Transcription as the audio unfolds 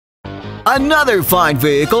Another fine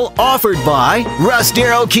vehicle offered by Russ,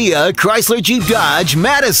 Darrow, Kia, Chrysler, Jeep, Dodge,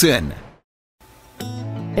 Madison.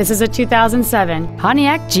 This is a 2007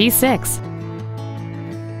 Pontiac G6.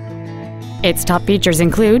 Its top features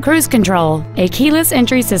include cruise control, a keyless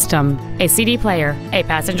entry system, a CD player, a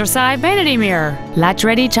passenger side vanity mirror,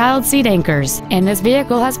 latch-ready child seat anchors, and this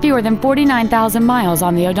vehicle has fewer than 49,000 miles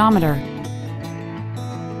on the odometer.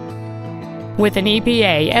 With an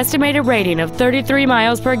EPA estimated rating of 33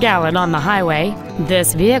 miles per gallon on the highway,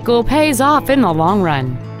 this vehicle pays off in the long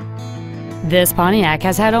run. This Pontiac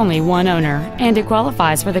has had only one owner, and it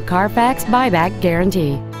qualifies for the Carfax buyback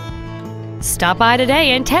guarantee. Stop by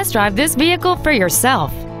today and test drive this vehicle for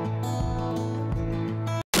yourself.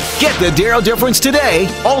 Get the Darrow difference today,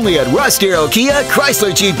 only at Russ, Darrow, Kia,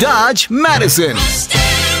 Chrysler, Jeep, Dodge, Madison.